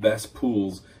have the best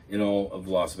pools in all of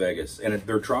Las Vegas, and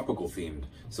they're tropical themed.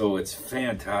 So it's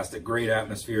fantastic, great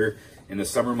atmosphere. In the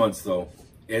summer months though,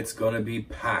 it's gonna be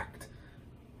packed.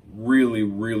 Really,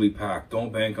 really packed.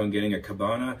 Don't bank on getting a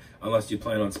cabana unless you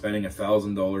plan on spending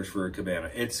 $1,000 for a cabana.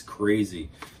 It's crazy.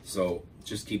 So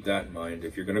just keep that in mind.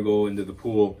 If you're gonna go into the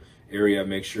pool area,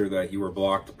 make sure that you are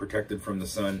blocked, protected from the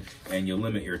sun, and you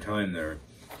limit your time there.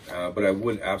 But I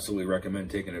would absolutely recommend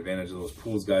taking advantage of those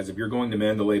pools, guys. If you're going to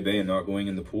Mandalay Bay and not going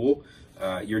in the pool,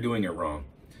 you're doing it wrong.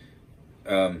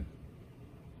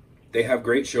 They have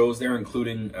great shows there,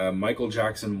 including Michael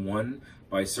Jackson 1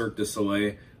 by Cirque du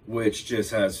Soleil, which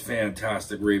just has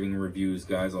fantastic raving reviews,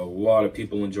 guys. A lot of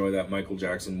people enjoy that Michael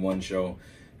Jackson 1 show.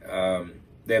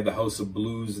 They have the House of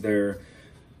Blues there.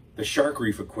 The Shark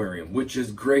Reef Aquarium, which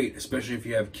is great, especially if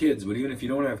you have kids. But even if you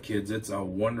don't have kids, it's a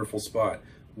wonderful spot.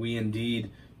 We indeed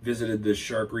visited the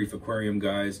Shark Reef Aquarium,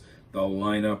 guys. The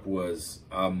lineup was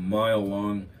a mile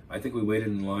long. I think we waited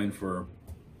in line for,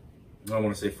 I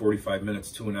want to say 45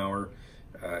 minutes to an hour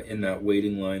in that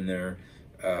waiting line there.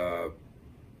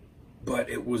 But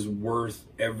it was worth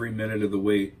every minute of the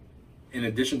wait. In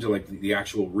addition to like the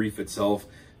actual reef itself,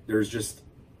 there's just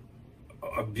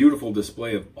a beautiful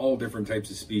display of all different types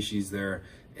of species there,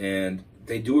 and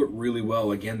they do it really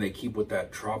well. Again, they keep with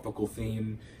that tropical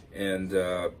theme, and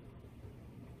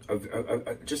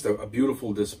just a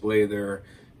beautiful display there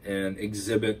and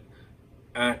exhibit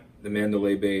at the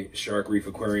Mandalay Bay Shark Reef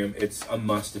Aquarium. It's a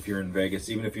must if you're in Vegas.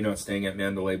 Even if you're not staying at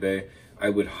Mandalay Bay, I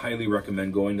would highly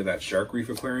recommend going to that Shark Reef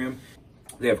Aquarium.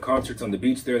 They have concerts on the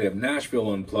beach there. They have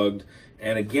Nashville Unplugged.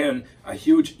 And again, a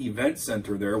huge event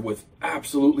center there with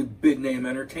absolutely big name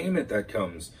entertainment that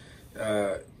comes.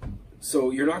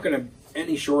 So you're not going to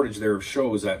any shortage there of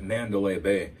shows at Mandalay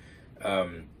Bay.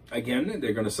 Again,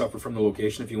 they're going to suffer from the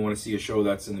location. If you want to see a show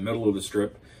that's in the middle of the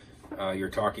Strip, you're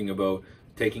talking about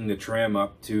taking the tram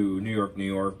up to New York, New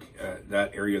York,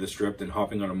 that area of the Strip, and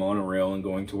hopping on a monorail and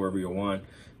going to wherever you want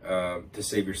to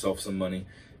save yourself some money.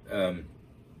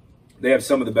 They have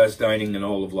some of the best dining in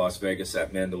all of Las Vegas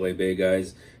at Mandalay Bay,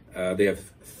 guys. They have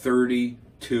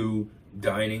 32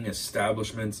 dining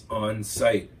establishments on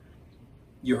site.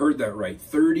 You heard that right,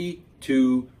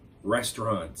 32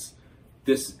 restaurants.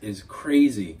 This is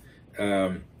crazy.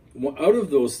 Out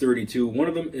of those 32, one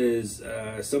of them is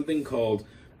something called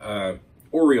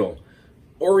Oriole.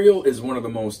 Oriole is one of the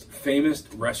most famous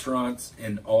restaurants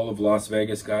in all of Las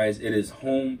Vegas, guys. It is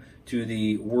home to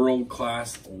the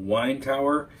world-class wine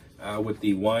tower. with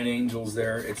the Wine Angels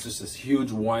there. It's just this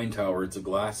huge wine tower. It's a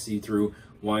glass see-through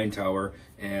wine tower,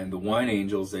 and the Wine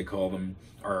Angels, they call them,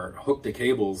 are hooked to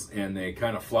cables, and they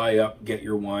kind of fly up, get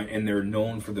your wine, and they're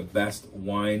known for the best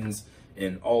wines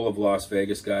in all of Las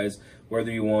Vegas, guys.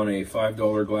 Whether you want a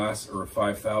 $5 glass or a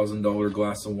 $5,000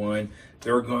 glass of wine,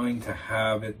 they're going to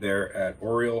have it there at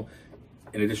Oriole.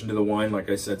 In addition to the wine, like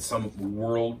I said, some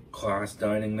world-class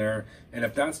dining there. And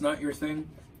if that's not your thing,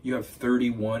 you have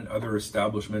 31 other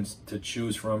establishments to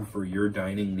choose from for your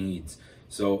dining needs.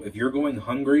 So if you're going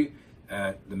hungry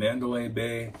at the Mandalay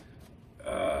Bay,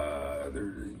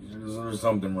 there's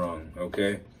something wrong,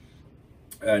 okay?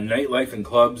 Nightlife and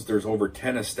clubs, there's over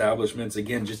 10 establishments.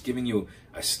 Again, just giving you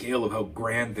a scale of how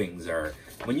grand things are.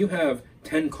 When you have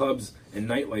 10 clubs and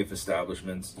nightlife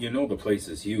establishments, you know the place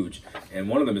is huge. And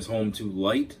one of them is home to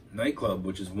Light Nightclub,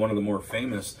 which is one of the more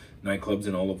famous nightclubs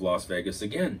in all of Las Vegas.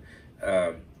 Again,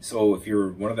 so if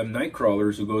you're one of them night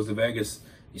crawlers who goes to Vegas,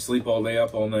 you sleep all day,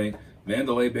 up all night,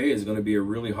 Mandalay Bay is going to be a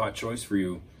really hot choice for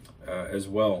you as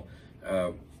well.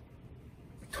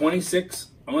 26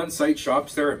 on-site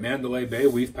shops there at Mandalay Bay.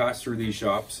 We've passed through these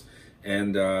shops,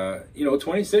 and you know,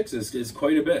 26 is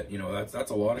quite a bit. You know,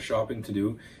 that's a lot of shopping to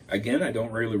do. Again, I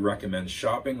don't really recommend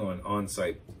shopping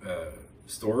on-site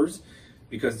stores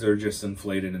because they're just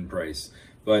inflated in price.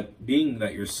 But being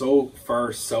that you're so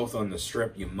far south on the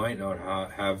strip, you might not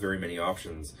have very many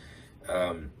options.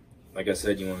 Like I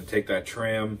said, you want to take that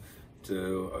tram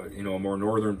to you know, a more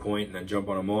northern point, and then jump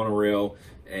on a monorail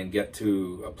and get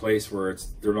to a place where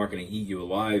they're not going to eat you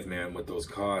alive, man, with those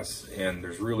costs. And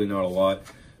there's really not a lot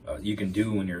you can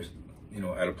do when you're, you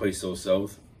know, at a place so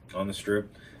south on the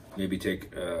strip. Maybe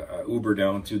take a Uber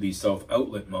down to the South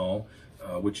Outlet Mall,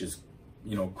 which is,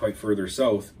 you know, quite further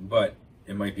south, but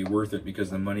it might be worth it because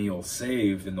the money you'll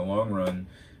save in the long run,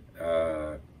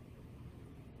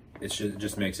 it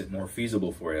just makes it more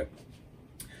feasible for you.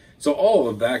 So all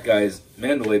of that, guys,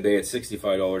 Mandalay Bay at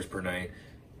 $65 per night.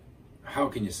 How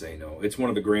can you say no? It's one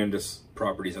of the grandest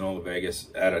properties in all of Vegas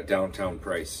at a downtown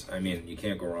price. I mean, you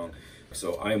can't go wrong.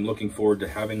 So I am looking forward to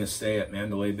having a stay at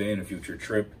Mandalay Bay in a future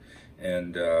trip.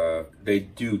 And they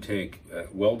do take a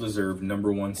well-deserved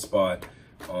 #1 spot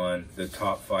on the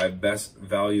top 5 best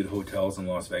valued hotels in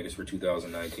Las Vegas for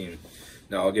 2019.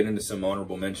 Now, I'll get into some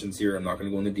honorable mentions here. I'm not going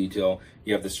to go into detail.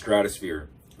 You have the Stratosphere,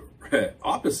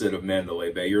 opposite of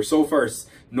Mandalay Bay. You're so far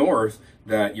north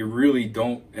that you really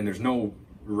don't, and there's no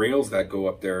rails that go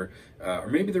up there, or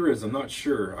maybe there is, I'm not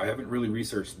sure. I haven't really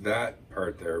researched that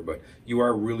part there, but you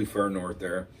are really far north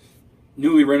there.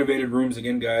 Newly renovated rooms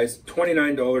again, guys,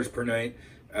 $29 per night,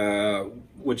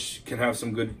 which can have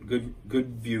some good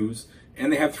views.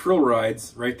 And they have thrill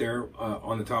rides right there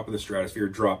on the top of the Stratosphere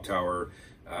drop tower.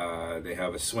 They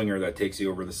have a swinger that takes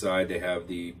you over the side. They have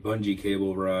the bungee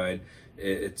cable ride.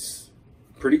 It's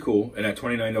pretty cool. And at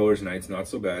 $29 a night, it's not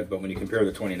so bad. But when you compare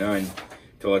the 29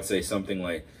 to, let's say, something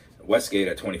like Westgate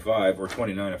at 25 or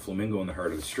 29 at Flamingo in the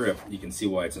heart of the strip, you can see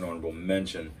why it's an honorable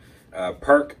mention.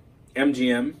 Park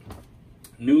MGM,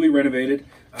 newly renovated.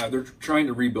 They're trying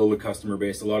to rebuild a customer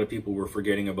base. A lot of people were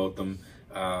forgetting about them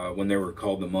when they were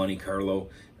called the Monte Carlo.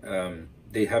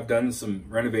 They have done some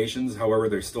renovations. However,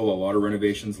 there's still a lot of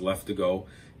renovations left to go.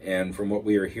 And from what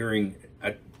we are hearing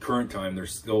at current time,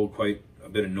 there's still quite a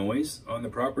bit of noise on the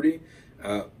property.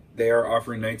 They are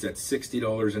offering nights at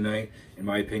 $60 a night. In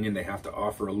my opinion, they have to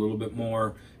offer a little bit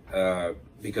more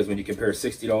because when you compare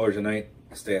 $60 a night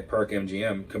to stay at Park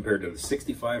MGM compared to the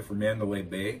 $65 for Mandalay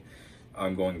Bay,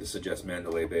 I'm going to suggest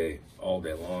Mandalay Bay all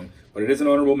day long. But it is an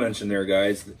honorable mention there,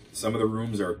 guys. Some of the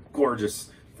rooms are gorgeous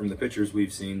from the pictures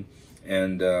we've seen.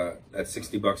 And at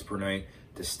 $60 per night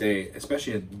to stay,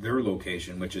 especially at their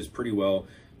location, which is pretty well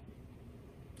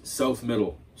South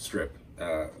Middle Strip.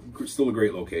 Still a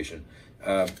great location.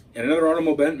 And another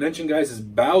honorable mention, guys, is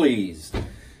Bally's.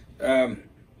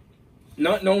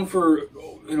 Not known for,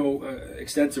 you know,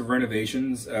 extensive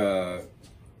renovations, but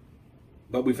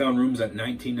we found rooms at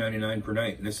 $19.99 per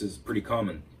night, and this is pretty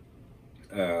common.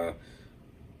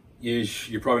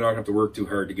 You're probably not going to have to work too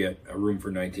hard to get a room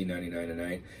for $19.99 a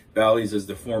night. Bally's is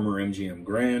the former MGM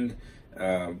Grand.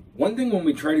 One thing when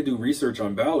we tried to do research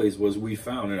on Bally's was we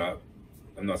found, and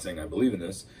I'm not saying I believe in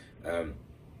this,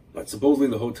 but supposedly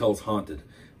the hotel's haunted.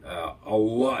 A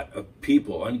lot of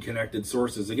people, unconnected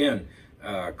sources, again,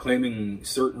 claiming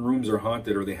certain rooms are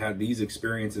haunted or they had these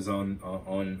experiences on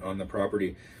the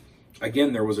property.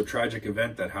 Again, there was a tragic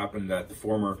event that happened at the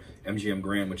former MGM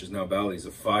Grand, which is now Bally's,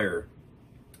 a fire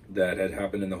that had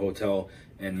happened in the hotel,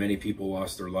 and many people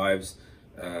lost their lives.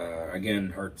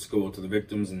 Again, hearts go out to the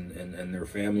victims and their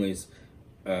families.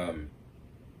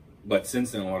 But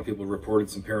since then, a lot of people reported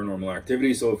some paranormal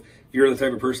activity. So if you're the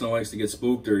type of person that likes to get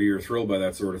spooked, or you're thrilled by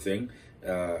that sort of thing,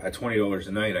 at $20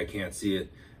 a night, I can't see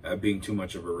it being too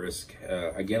much of a risk.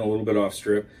 Again, a little bit off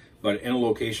strip, but in a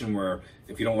location where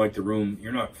if you don't like the room,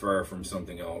 you're not far from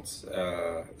something else.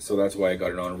 So that's why I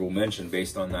got an honorable mention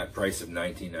based on that price of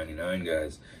 $19.99,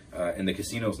 guys. And the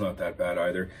casino's not that bad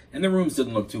either. And the rooms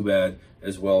didn't look too bad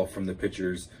as well from the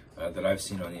pictures that I've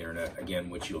seen on the internet,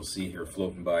 again, which you'll see here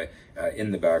floating by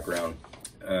in the background.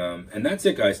 And that's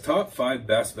it, guys. Top 5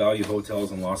 best value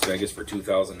hotels in Las Vegas for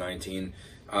 2019.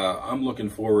 I'm looking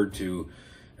forward to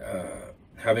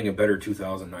having a better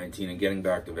 2019 and getting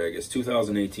back to Vegas.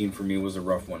 2018 for me was a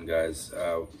rough one, guys.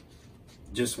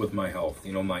 Just with my health,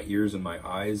 you know, my ears and my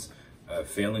eyes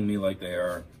failing me like they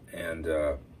are. And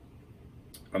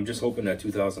I'm just hoping that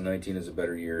 2019 is a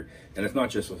better year. And it's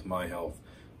not just with my health.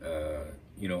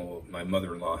 You know, my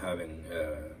mother-in-law having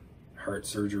heart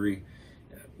surgery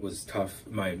was tough.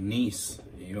 My niece,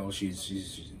 you know,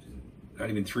 she's not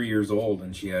even 3 years old,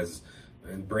 and she has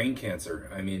brain cancer.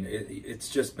 I mean, it's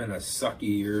just been a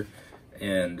sucky year,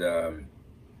 and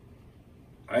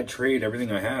I'd trade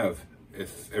everything I have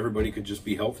if everybody could just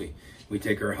be healthy. We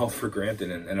take our health for granted,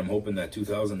 and I'm hoping that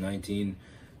 2019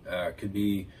 could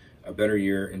be a better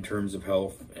year in terms of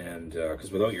health, and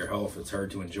because without your health, it's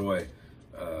hard to enjoy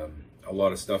a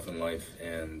lot of stuff in life.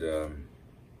 And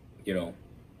you know,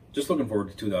 just looking forward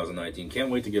to 2019. Can't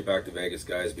wait to get back to Vegas,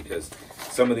 guys, because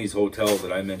some of these hotels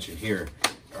that I mentioned here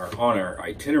are on our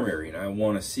itinerary, and I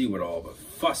want to see what all the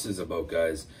fuss is about,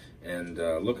 guys. And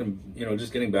looking, you know,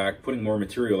 just getting back, putting more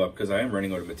material up, because I am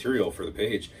running out of material for the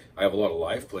page. I have a lot of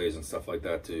live plays and stuff like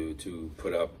that to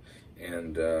put up,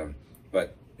 and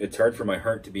but it's hard for my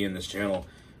heart to be in this channel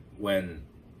when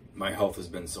my health has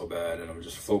been so bad, and I'm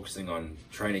just focusing on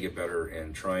trying to get better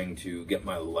and trying to get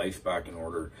my life back in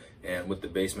order. And with the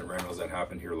basement rentals that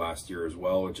happened here last year as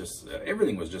well, it just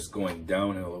everything was just going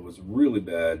downhill. It was really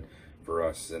bad for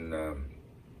us, and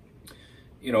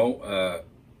you know,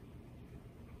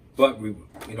 but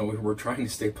we're trying to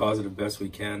stay positive best we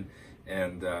can,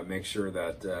 and make sure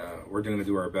that we're going to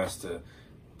do our best to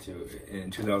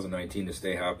in 2019 to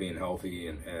stay happy and healthy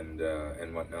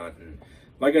and whatnot. And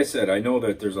like I said, I know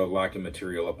that there's a lack of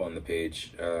material up on the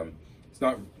page. It's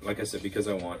not, like I said, because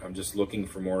I'm just looking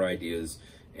for more ideas.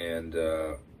 And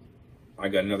I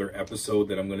got another episode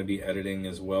that I'm going to be editing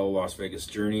as well, Las Vegas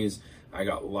Journeys. I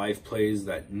got live plays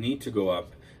that need to go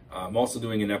up. I'm also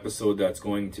doing an episode that's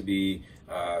going to be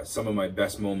some of my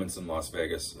best moments in Las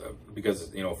Vegas,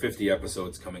 because, you know, 50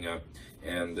 episodes coming up.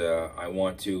 And I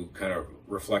want to kind of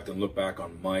reflect and look back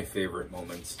on my favorite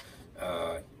moments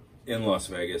in Las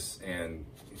Vegas, and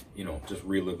you know, just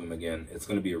relive them again. It's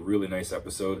going to be a really nice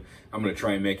episode. I'm going to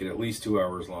try and make it at least 2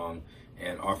 hours long,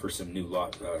 and offer some new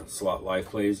slot live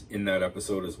plays in that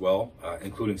episode as well,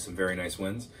 including some very nice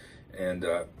wins. And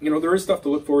you know, there is stuff to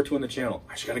look forward to on the channel.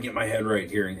 I just got to get my head right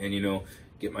here, and you know,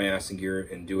 get my ass in gear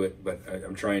and do it. But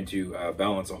I'm trying to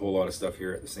balance a whole lot of stuff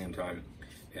here at the same time.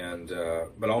 And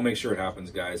but I'll make sure it happens,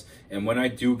 guys. And when I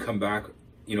do come back,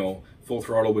 you know, full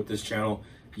throttle with this channel,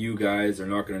 you guys are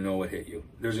not going to know what hit you.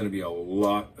 There's going to be a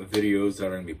lot of videos that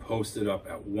are going to be posted up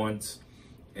at once,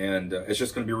 and it's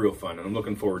just going to be real fun, and I'm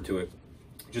looking forward to it.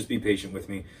 Just be patient with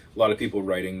me. A lot of people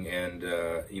writing and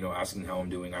you know, asking how I'm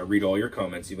doing. I read all your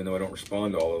comments, even though I don't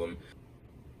respond to all of them.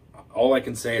 All I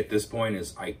can say at this point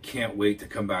is I can't wait to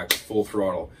come back full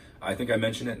throttle. I think I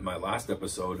mentioned it in my last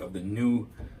episode of the new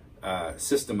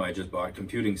system I just bought,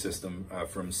 computing system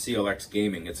from CLX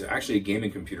Gaming. It's actually a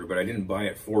gaming computer, but I didn't buy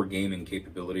it for gaming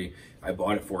capability. I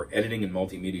bought it for editing and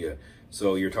multimedia.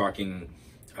 So you're talking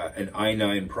an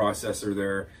i9 processor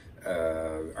there,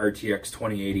 RTX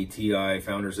 2080 Ti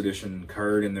Founders Edition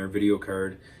card in their video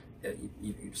card,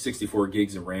 64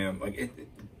 gigs of RAM. Like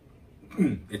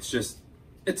it's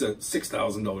a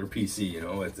 $6,000 PC. You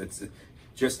know, it's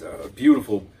just a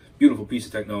beautiful piece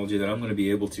of technology that I'm going to be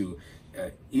able to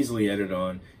easily edit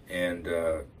on, and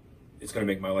it's going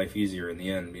to make my life easier in the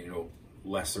end. You know,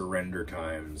 lesser render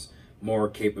times, more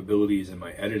capabilities in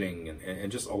my editing,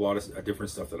 and just a lot of different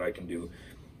stuff that I can do.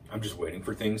 I'm just waiting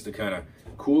for things to kind of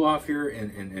cool off here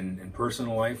in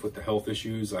personal life with the health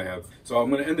issues I have. So I'm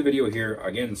going to end the video here.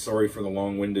 Again, sorry for the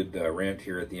long-winded rant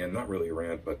here at the end. Not really a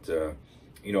rant, but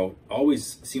you know,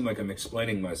 always seem like I'm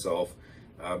explaining myself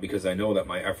because I know that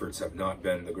my efforts have not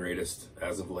been the greatest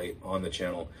as of late on the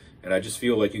channel. And I just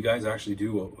feel like you guys actually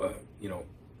do, you know,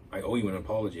 I owe you an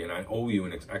apology, and I owe you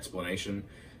an explanation.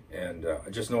 And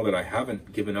just know that I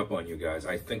haven't given up on you guys.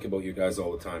 I think about you guys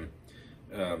all the time.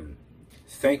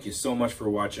 Thank you so much for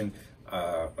watching.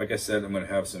 Like I said, I'm going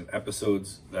to have some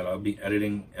episodes that I'll be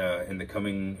editing in the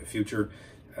coming future.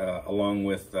 along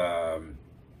with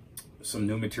some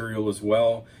new material as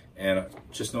well. And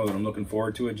just know that I'm looking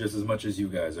forward to it just as much as you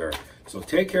guys are. So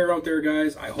take care out there,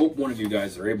 guys. I hope one of you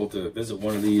guys are able to visit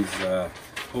one of these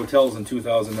hotels in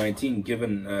 2019,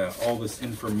 given all this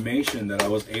information that I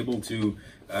was able to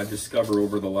discover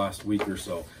over the last week or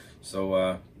so.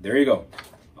 So there you go.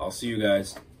 I'll see you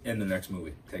guys in the next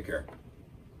movie. Take care.